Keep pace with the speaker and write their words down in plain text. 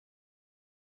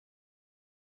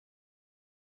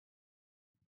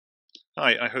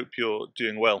Hi, I hope you're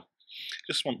doing well.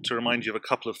 Just want to remind you of a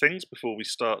couple of things before we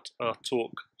start our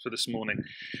talk for this morning.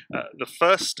 The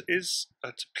first is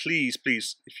to please,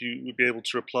 if you would be able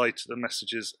to reply to the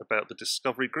messages about the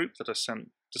discovery group that I sent,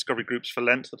 discovery groups for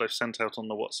Lent that I've sent out on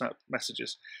the WhatsApp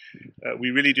messages. We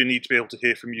really do need to be able to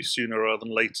hear from you sooner rather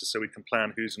than later so we can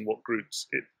plan who's in what groups.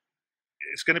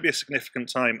 It's going to be a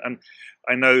significant time, and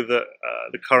I know that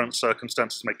the current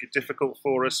circumstances make it difficult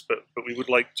for us, but we would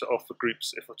like to offer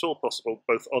groups, if at all possible,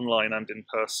 both online and in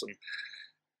person.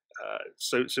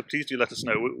 So please do let us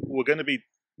know. We're going to be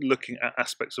looking at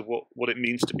aspects of what it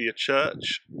means to be a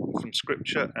church from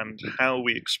Scripture and how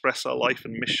we express our life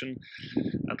and mission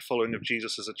and following of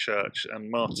Jesus as a church. And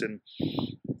Martin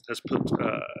has put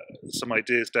some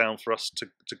ideas down for us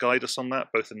to guide us on that,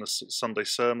 both in the Sunday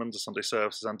sermons, the Sunday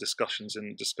services, and discussions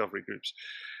in discovery groups.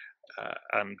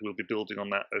 And we'll be building on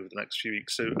that over the next few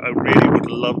weeks. So I really would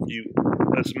love you,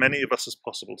 as many of us as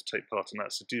possible, to take part in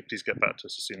that. So do please get back to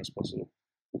us as soon as possible.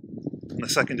 And the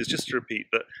second is just to repeat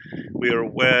that we are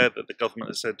aware that the government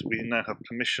has said we now have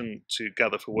permission to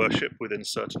gather for worship within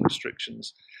certain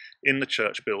restrictions in the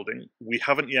church building. We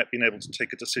haven't yet been able to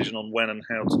take a decision on when and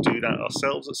how to do that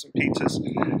ourselves at St. Peter's.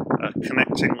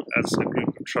 Connecting as a group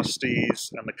of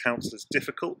trustees and the council is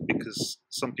difficult because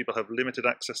some people have limited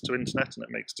access to internet and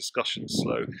it makes discussions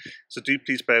slow. So do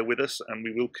please bear with us, and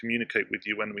we will communicate with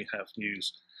you when we have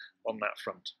news on that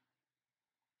front.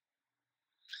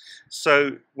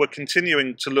 So we're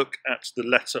continuing to look at the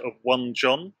letter of 1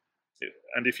 John.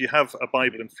 And if you have a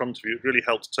Bible in front of you, it really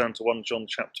helps turn to 1 John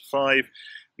chapter 5,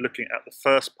 looking at the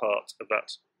first part of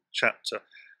that chapter,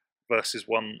 verses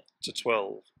 1 to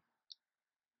 12.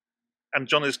 And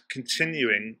John is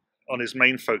continuing on his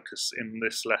main focus in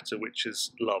this letter, which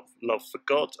is love. Love for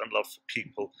God and love for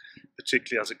people,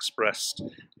 particularly as expressed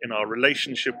in our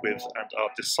relationship with and our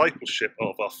discipleship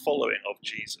of, our following of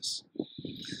Jesus.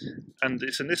 And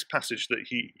it's in this passage that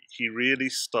he really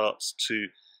starts to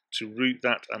root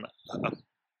that and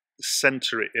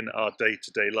center it in our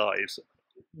day-to-day lives,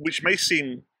 which may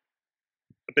seem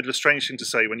a bit of a strange thing to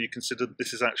say when you consider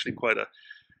this is actually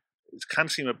it can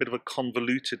seem a bit of a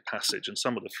convoluted passage, and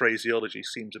some of the phraseology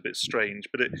seems a bit strange,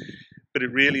 but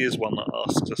it really is one that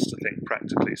asks us to think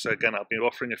practically. So again, I'll be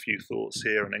offering a few thoughts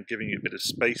here and then giving you a bit of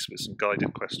space with some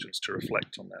guided questions to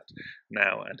reflect on that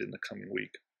now and in the coming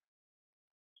week.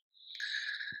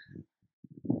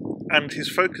 And his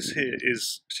focus here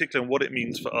is particularly on what it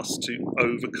means for us to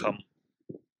overcome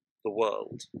the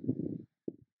world.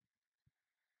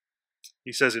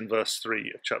 He says in verse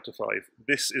 3 of chapter 5,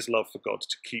 "This is love for God,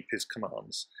 to keep his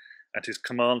commands, and his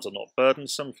commands are not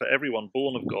burdensome, for everyone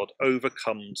born of God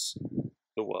overcomes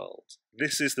the world."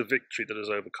 This is the victory that has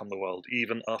overcome the world,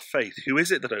 even our faith. Who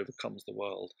is it that overcomes the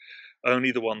world?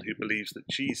 Only the one who believes that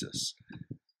Jesus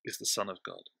is the Son of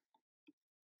God.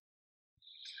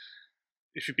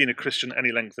 If you've been a Christian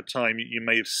any length of time, you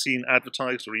may have seen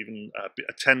advertised or even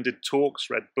attended talks,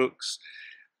 read books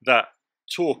that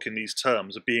talk in these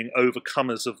terms of being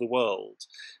overcomers of the world,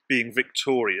 being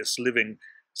victorious, living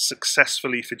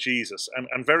successfully for Jesus.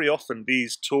 And very often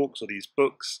these talks or these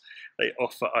books, they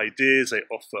offer ideas, they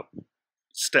offer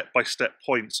step-by-step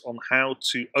points on how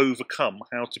to overcome,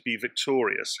 how to be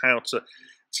victorious, how to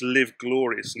live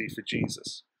gloriously for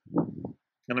Jesus.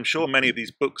 And I'm sure many of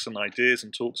these books and ideas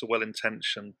and talks are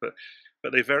well-intentioned, but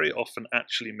they very often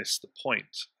actually miss the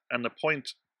point. And the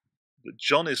point that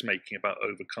John is making about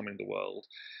overcoming the world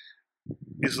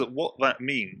is that what that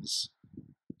means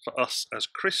for us as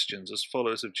Christians, as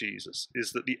followers of Jesus,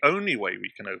 is that the only way we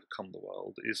can overcome the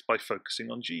world is by focusing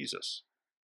on Jesus.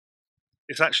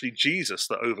 It's actually Jesus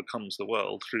that overcomes the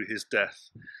world through his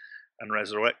death and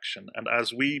resurrection. And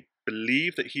as we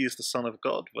believe that he is the Son of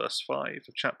God, verse 5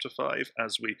 of chapter 5,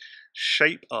 as we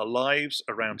shape our lives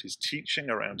around his teaching,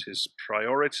 around his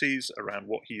priorities, around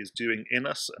what he is doing in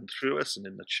us and through us and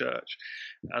in the church,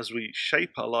 as we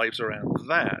shape our lives around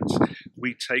that,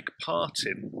 we take part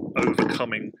in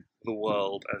overcoming the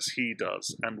world as he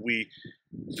does. And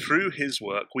through his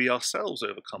work, we ourselves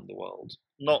overcome the world,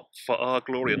 not for our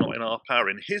glory, not in our power,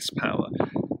 in his power.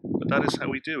 But that is how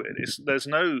we do it. There's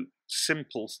no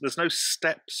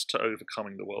steps to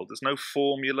overcoming the world. There's no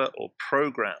formula or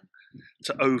program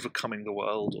to overcoming the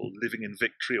world or living in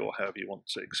victory or however you want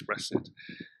to express it.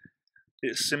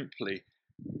 It's simply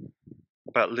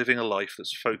about living a life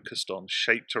that's focused on,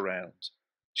 shaped around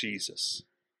Jesus,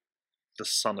 the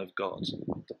Son of God,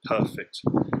 the perfect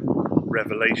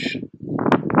revelation.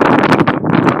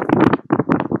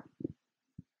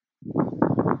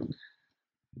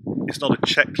 It's not a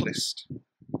checklist.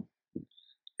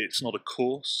 It's not a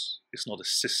course. It's not a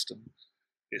system.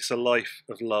 It's a life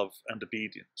of love and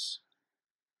obedience.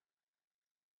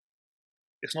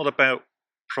 It's not about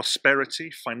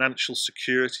prosperity, financial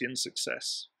security and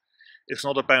success. It's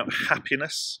not about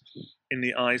happiness in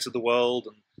the eyes of the world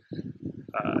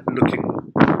and looking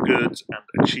good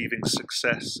and achieving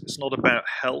success. It's not about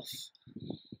health.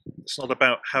 It's not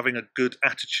about having a good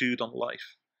attitude on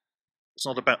life. It's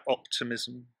not about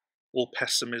optimism or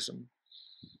pessimism.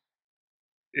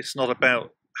 It's not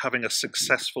about having a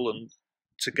successful and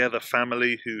together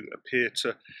family who appear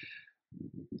to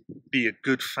be a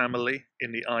good family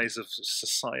in the eyes of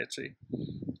society.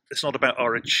 It's not about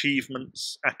our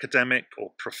achievements, academic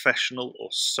or professional or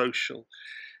social.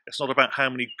 It's not about how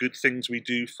many good things we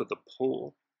do for the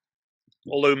poor.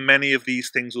 Although many of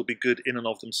these things will be good in and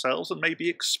of themselves and may be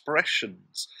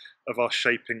expressions of our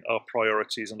shaping our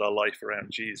priorities and our life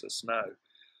around Jesus. No.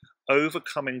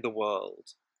 Overcoming the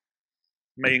world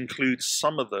may include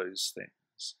some of those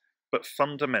things, but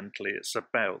fundamentally it's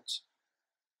about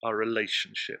our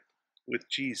relationship with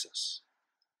Jesus.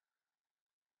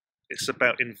 It's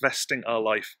about investing our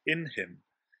life in him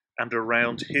and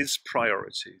around his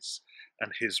priorities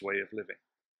and his way of living.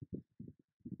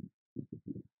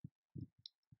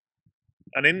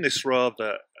 And in this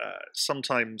rather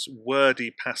sometimes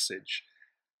wordy passage,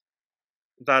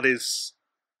 that is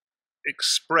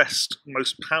expressed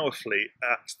most powerfully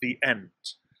at the end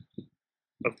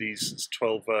of these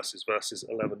 12 verses, verses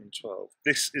 11 and 12.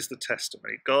 This is the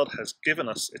testimony. God has given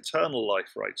us eternal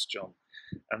life, writes John,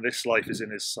 and this life is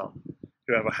in his Son.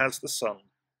 Whoever has the Son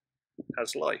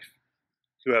has life.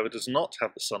 Whoever does not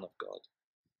have the Son of God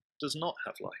does not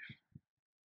have life.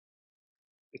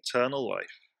 Eternal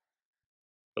life.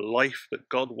 The life that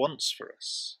God wants for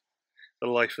us, the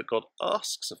life that God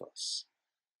asks of us,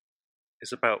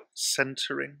 is about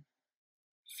centering,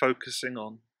 focusing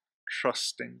on,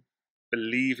 trusting,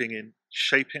 believing in,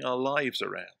 shaping our lives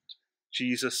around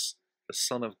Jesus, the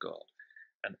Son of God,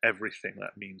 and everything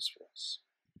that means for us.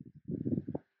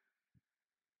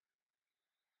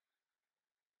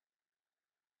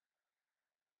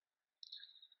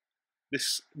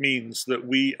 This means that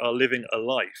we are living a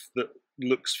life that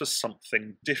looks for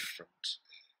something different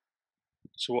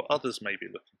to what others may be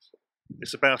looking for.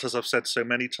 It's about, as I've said so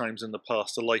many times in the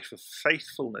past, a life of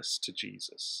faithfulness to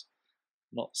Jesus,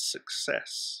 not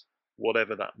success,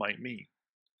 whatever that might mean.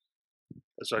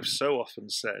 As I've so often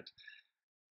said,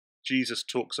 Jesus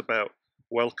talks about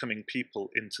welcoming people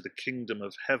into the kingdom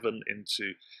of heaven,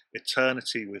 into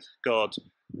eternity with God,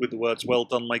 with the words, "Well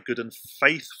done, my good and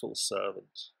faithful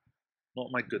servant,"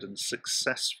 not my good and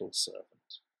successful servant.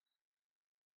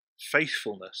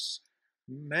 Faithfulness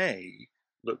may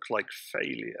look like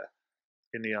failure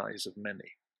in the eyes of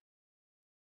many.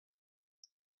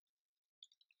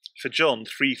 For John,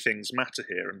 three things matter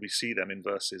here, and we see them in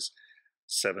verses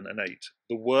 7 and 8.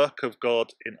 The work of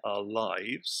God in our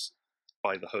lives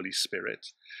by the Holy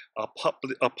Spirit, our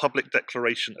public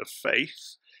declaration of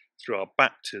faith through our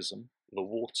baptism, the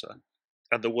water,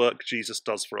 and the work Jesus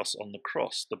does for us on the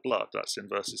cross, the blood. That's in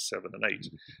verses 7 and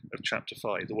 8 of chapter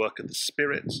 5. The work of the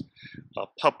Spirit,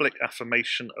 our public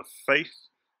affirmation of faith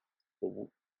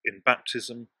in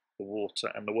baptism, the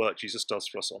water, and the work Jesus does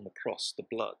for us on the cross, the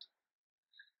blood.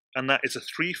 And that is a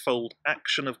threefold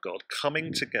action of God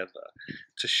coming together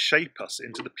to shape us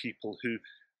into the people who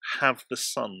have the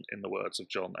Son, in the words of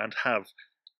John, and have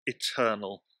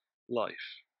eternal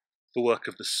life. The work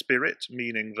of the Spirit,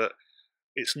 meaning that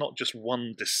it's not just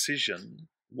one decision,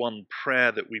 one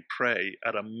prayer that we pray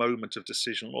at a moment of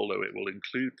decision, although it will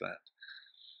include that.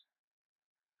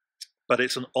 But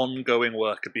it's an ongoing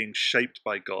work of being shaped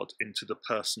by God into the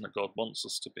person that God wants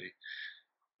us to be.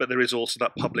 But there is also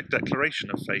that public declaration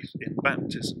of faith in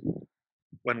baptism,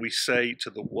 when we say to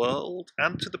the world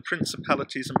and to the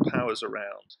principalities and powers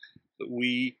around that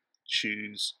we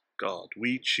choose God,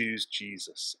 we choose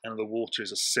Jesus, and the water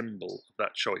is a symbol of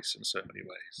that choice in so many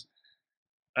ways.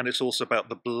 And it's also about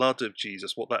the blood of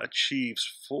Jesus, what that achieves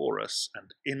for us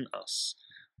and in us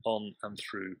on and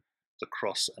through the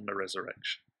cross and the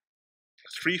resurrection.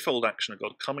 A threefold action of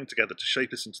God coming together to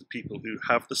shape us into the people who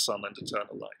have the Son and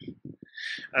eternal life.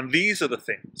 And these are the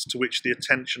things to which the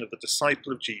attention of the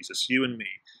disciple of Jesus, you and me,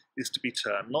 is to be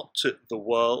turned, not to the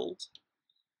world.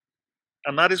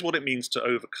 And that is what it means to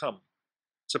overcome,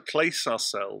 to place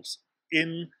ourselves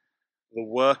in the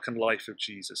work and life of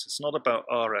Jesus. It's not about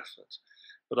our effort,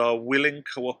 but our willing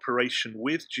cooperation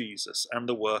with Jesus and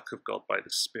the work of God by the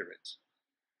Spirit.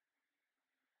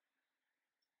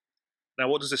 Now,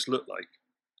 what does this look like?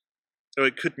 So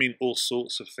it could mean all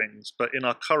sorts of things, but in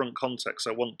our current context,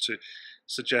 I want to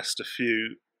suggest a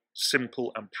few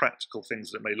simple and practical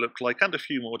things that it may look like, and a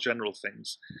few more general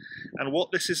things. And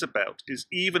what this is about is,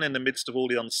 even in the midst of all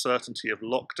the uncertainty of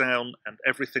lockdown and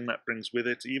everything that brings with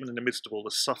it, even in the midst of all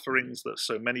the sufferings that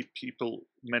so many people,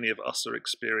 many of us are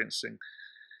experiencing,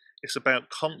 it's about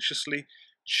consciously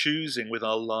choosing with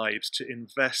our lives to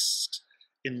invest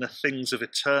in the things of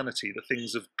eternity, the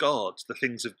things of God, the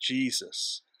things of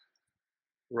Jesus,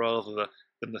 rather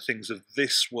than the things of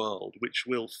this world, which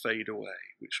will fade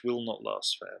away, which will not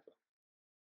last forever.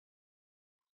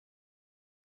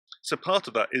 So part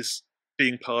of that is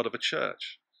being part of a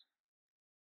church.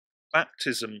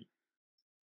 Baptism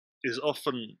is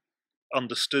often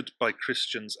understood by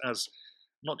Christians as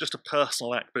not just a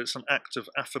personal act, but it's an act of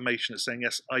affirmation. It's saying,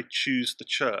 yes, I choose the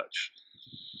church.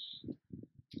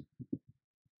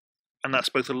 And that's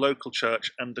both the local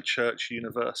church and the church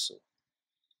universal.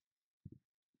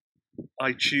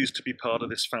 I choose to be part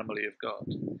of this family of God.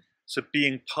 So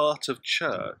being part of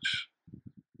church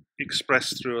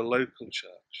expressed through a local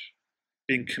church,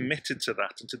 being committed to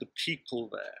that and to the people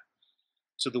there,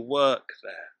 to the work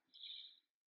there,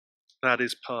 that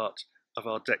is part of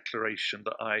our declaration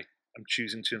that I am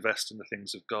choosing to invest in the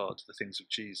things of God, the things of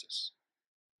Jesus.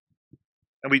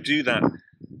 And we do that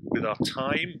with our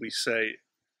time. We say,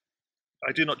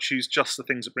 I do not choose just the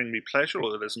things that bring me pleasure,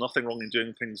 although there's nothing wrong in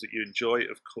doing things that you enjoy,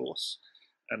 of course.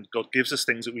 And God gives us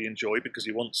things that we enjoy because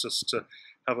he wants us to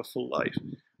have a full life.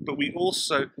 But we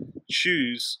also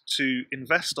choose to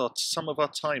invest some of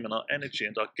our time and our energy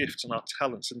and our gifts and our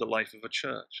talents in the life of a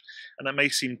church. And that may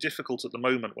seem difficult at the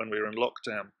moment when we're in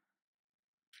lockdown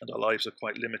and our lives are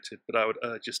quite limited, but I would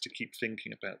urge us to keep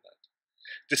thinking about that.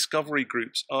 Discovery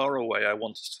groups are a way I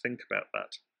want us to think about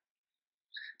that.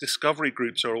 Discovery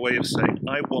groups are a way of saying,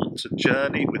 I want to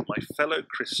journey with my fellow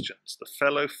Christians, the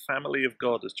fellow family of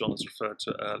God, as John has referred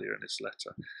to earlier in his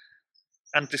letter,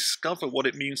 and discover what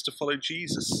it means to follow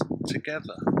Jesus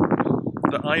together,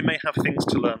 that I may have things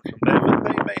to learn from them, and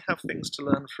they may have things to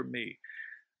learn from me,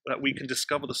 that we can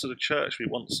discover the sort of church we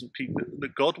want St. Peter,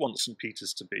 that God wants St.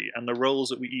 Peter's to be, and the roles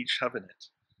that we each have in it,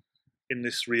 in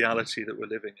this reality that we're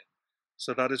living in.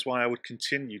 So that is why I would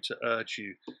continue to urge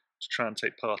you to try and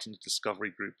take part in the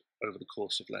discovery group over the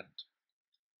course of Lent.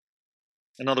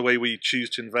 Another way we choose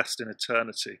to invest in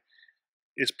eternity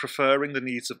is preferring the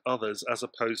needs of others as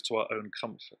opposed to our own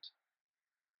comfort.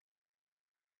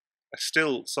 I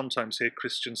still sometimes hear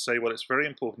Christians say, well, it's very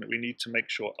important that we need to make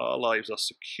sure our lives are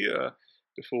secure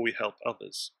before we help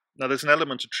others. Now, there's an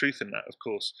element of truth in that, of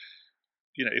course.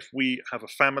 You know, if we have a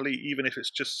family, even if it's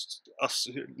just us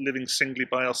living singly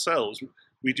by ourselves,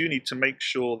 we do need to make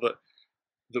sure that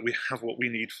we have what we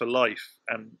need for life.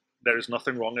 And there is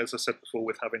nothing wrong, as I said before,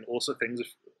 with having also a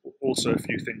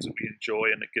few things that we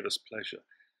enjoy and that give us pleasure.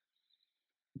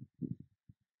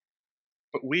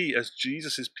 But we, as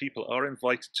Jesus' people, are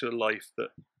invited to a life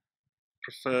that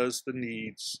prefers the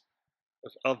needs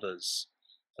of others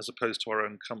as opposed to our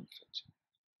own comfort.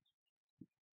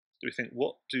 Do we think,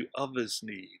 what do others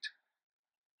need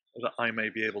that I may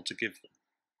be able to give them?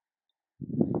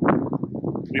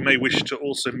 We may wish to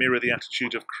also mirror the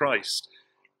attitude of Christ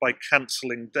by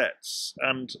cancelling debts.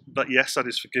 And that, yes, that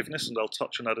is forgiveness, and I'll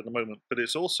touch on that in a moment, but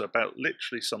it's also about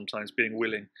literally sometimes being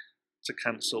willing to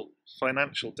cancel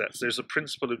financial debts. There's a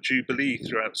principle of Jubilee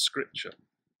throughout Scripture,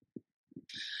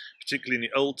 particularly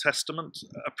in the Old Testament,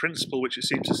 a principle which it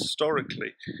seems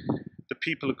historically the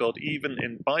people of God, even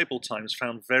in Bible times,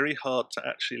 found very hard to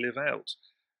actually live out.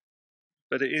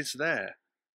 But it is there,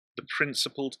 the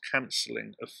principled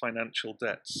cancelling of financial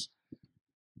debts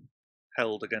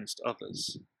held against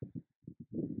others.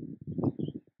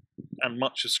 And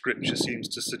much of Scripture seems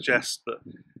to suggest that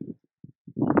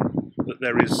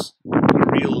there is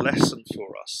a real lesson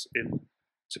for us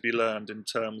to be learned in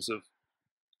terms of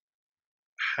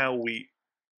how we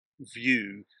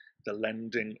view the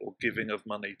lending or giving of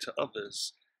money to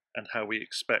others and how we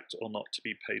expect or not to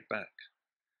be paid back.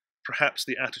 Perhaps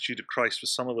the attitude of Christ for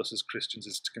some of us as Christians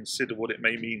is to consider what it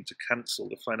may mean to cancel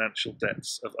the financial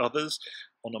debts of others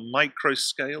on a micro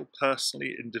scale,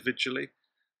 personally, individually,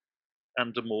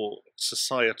 and a more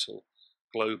societal,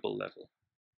 global level.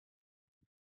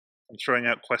 I'm throwing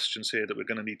out questions here that we're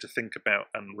going to need to think about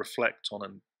and reflect on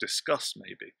and discuss,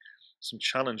 maybe, some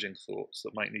challenging thoughts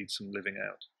that might need some living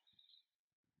out.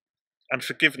 And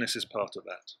forgiveness is part of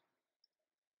that.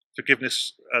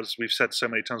 Forgiveness, as we've said so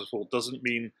many times before, doesn't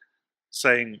mean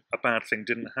saying a bad thing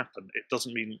didn't happen. It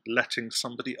doesn't mean letting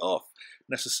somebody off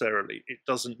necessarily. It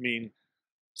doesn't mean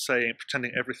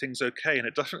pretending everything's okay. And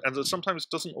it sometimes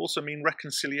doesn't also mean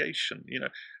reconciliation. You know,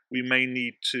 we may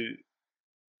need to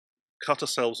cut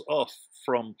ourselves off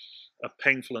from a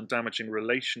painful and damaging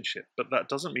relationship, but that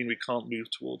doesn't mean we can't move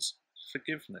towards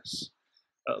forgiveness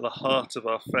at the heart of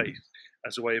our faith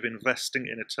as a way of investing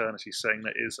in eternity, saying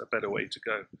there is a better way to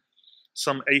go.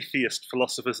 Some atheist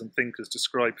philosophers and thinkers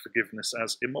describe forgiveness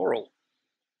as immoral.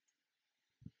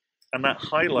 And that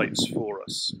highlights for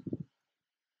us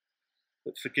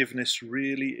that forgiveness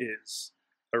really is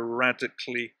a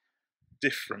radically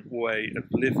different way of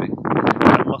living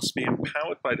that must be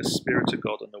empowered by the Spirit of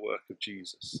God and the work of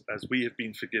Jesus. As we have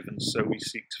been forgiven, so we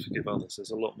seek to forgive others. There's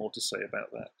a lot more to say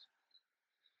about that.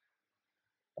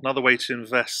 Another way to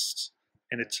invest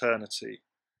in eternity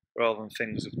rather than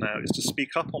things of now is to speak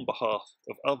up on behalf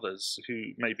of others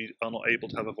who maybe are not able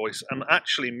to have a voice, and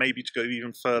actually maybe to go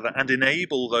even further and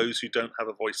enable those who don't have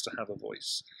a voice to have a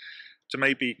voice, to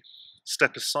maybe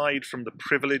step aside from the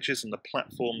privileges and the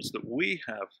platforms that we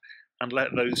have and let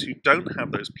those who don't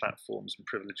have those platforms and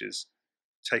privileges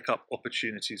take up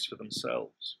opportunities for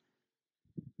themselves.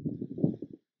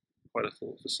 Quite a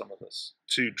thought for some of us,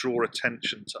 to draw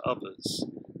attention to others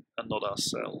and not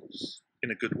ourselves in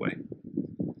a good way.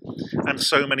 And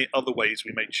so many other ways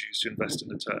we may choose to invest in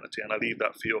eternity, and I leave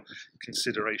that for your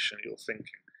consideration, your thinking.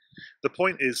 The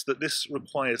point is that this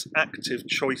requires active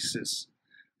choices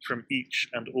from each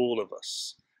and all of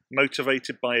us,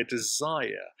 motivated by a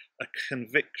desire, a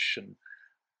conviction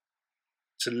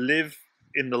to live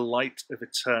in the light of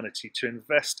eternity, to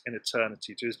invest in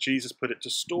eternity, to, as Jesus put it, to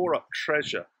store up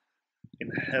treasure in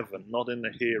heaven, not in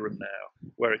the here and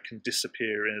now, where it can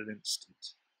disappear in an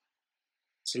instant.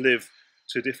 To live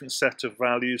to a different set of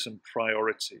values and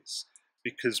priorities,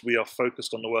 because we are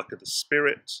focused on the work of the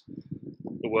Spirit,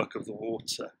 the work of the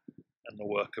water, and the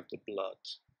work of the blood.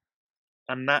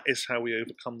 And that is how we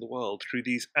overcome the world, through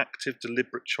these active,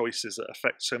 deliberate choices that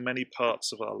affect so many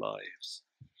parts of our lives.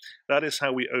 That is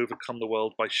how we overcome the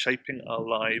world, by shaping our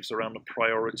lives around the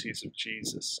priorities of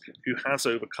Jesus, who has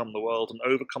overcome the world and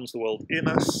overcomes the world in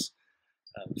us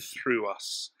and through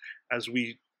us, as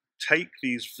we take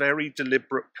these very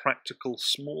deliberate, practical,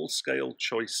 small-scale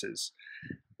choices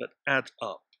that add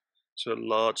up to a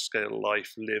large-scale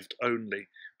life lived only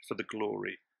for the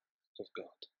glory of God.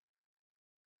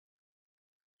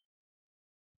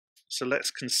 So let's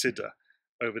consider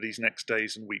over these next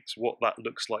days and weeks what that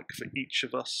looks like for each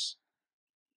of us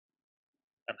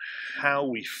and how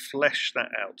we flesh that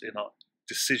out in our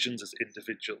decisions as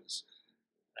individuals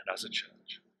and as a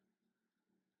church.